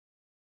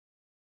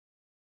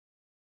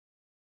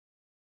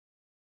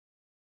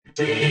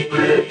Ring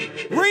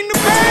the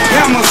bell!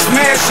 Hammer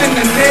smashing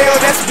the nail,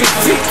 that's Big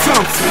T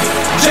Thompson.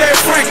 Jerry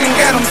Franklin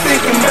got him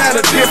thinking about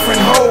a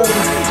different hole.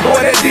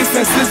 Boy, that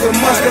defense is a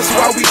must, that's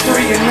why we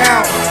 3 and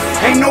out.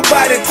 Ain't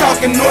nobody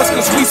talking noise,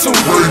 cause we some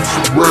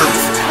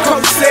Razorbacks.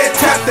 Coach said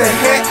tap the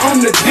hat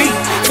on the D,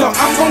 so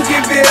I'm gon'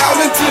 give it all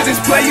until this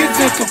play is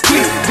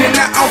incomplete. Then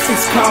the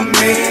offense come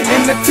in,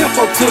 and the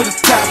tempo to the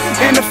top,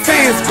 and the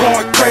fans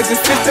going crazy,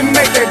 fit to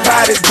make their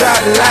body drop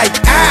like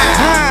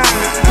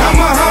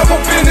I'ma hop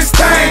up in this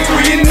thing,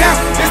 3 and out.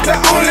 It's the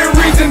only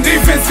reason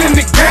defense in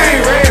the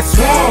game. Red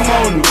swarm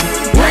on them.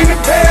 Ring the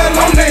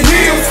bell on the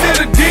hill,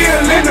 seal the deal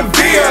in the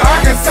Ville.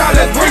 Arkansas,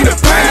 let's bring the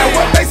pain.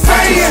 What they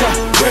saying?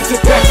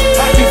 Razorback,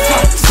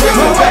 Arkansas.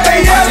 What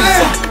they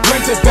yelling?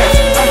 Razorback,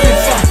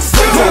 Arkansas.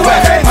 What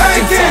they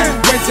thinking?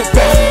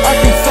 Razorback,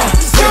 Arkansas.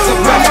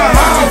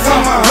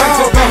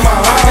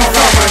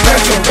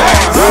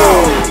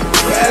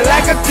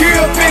 Like a tear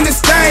up in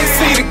this thing.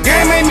 See, the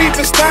game ain't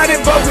even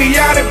started, but we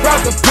out and brought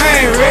the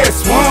pain. Red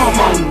swarm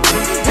on them.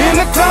 In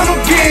the tunnel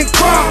getting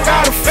crunk,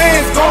 all the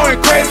fans going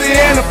crazy,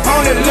 and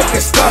opponent looking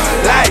stuck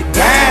like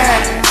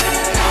damn.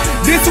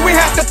 This we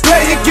have to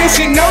play against.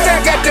 You know they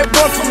got that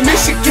boy from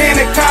Michigan,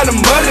 they call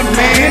him Mullet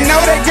Man. You know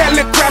they got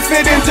Lil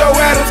Crawford and Joe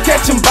Adams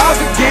catching balls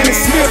again. And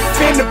Smith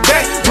in the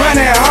back,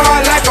 running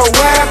hard like a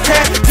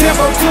wildcat.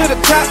 Tempo to the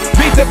top,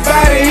 beat the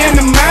body in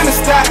the minor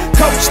style.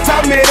 Coach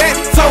taught me that,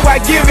 so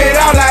I give it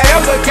all I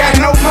ever got.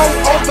 No more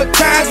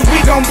overtimes, we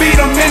gon' beat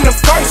them in the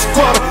first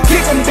quarter.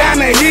 Kick them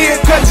down the hill,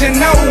 cause you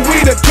know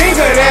we the king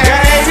of that.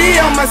 Got AD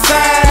on my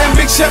side, and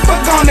Big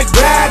Shepherd gonna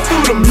glide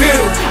through the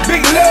middle.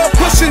 Big love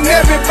pushing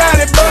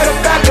everybody but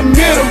about the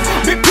middle.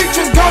 Big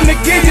pictures gonna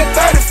give you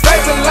 30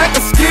 flavors like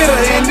a Skitter.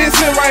 And this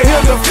here right here,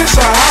 the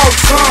official HOG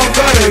song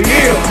of the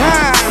year.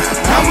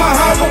 I'ma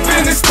hop up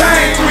in this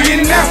thing,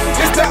 3 and out.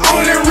 It's the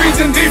only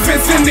reason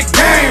defense in the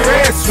game.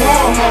 Red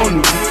swarm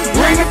on them.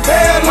 Ring the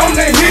bell on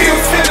the hill,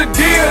 seal the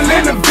deal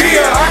in the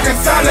Ville.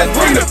 Arkansas, let's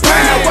bring the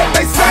pain. What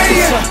they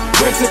saying?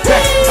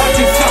 Razorback,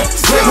 Arkansas.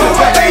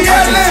 What they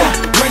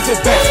yelling?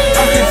 Razorback,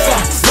 Arkansas.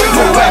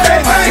 What they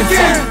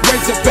thinking?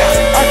 Razorback,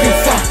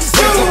 Arkansas.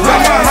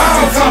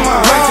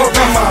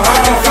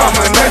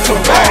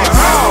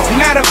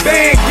 Now the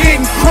band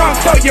getting crunk,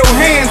 throw your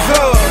hands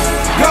up.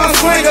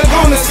 Gunslinger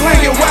gonna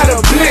sling it while the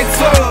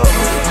blitz up.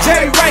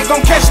 Jay Wright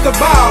gon' catch the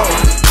ball.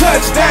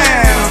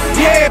 Touchdown,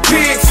 yeah,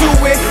 big to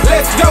it.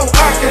 Let's go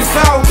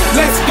Arkansas,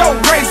 let's go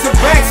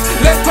Razorbacks.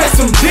 Let's play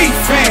some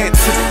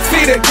defense.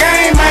 See, the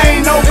game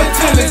ain't over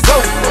till it's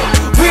over.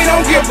 We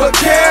don't give a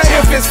care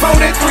if it's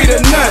 43 to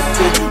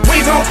nothing. We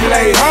gon'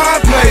 play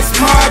hard, play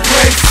smart,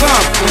 play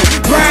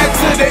something. Grind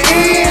to the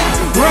end,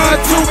 run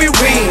till we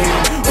win.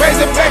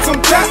 Razorbacks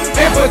on top,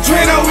 and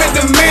Padrino with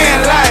the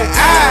man like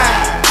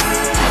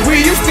we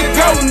used to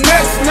go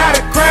nuts, now the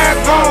crowd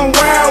going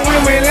wild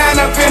when we line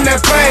up in the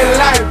play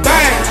like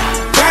bang,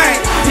 bang.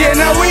 Yeah,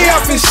 now we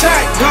off in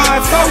shotgun,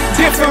 4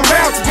 different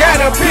routes,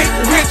 gotta pick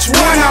which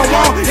one I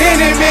want.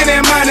 Any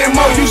minute, money,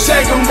 more, you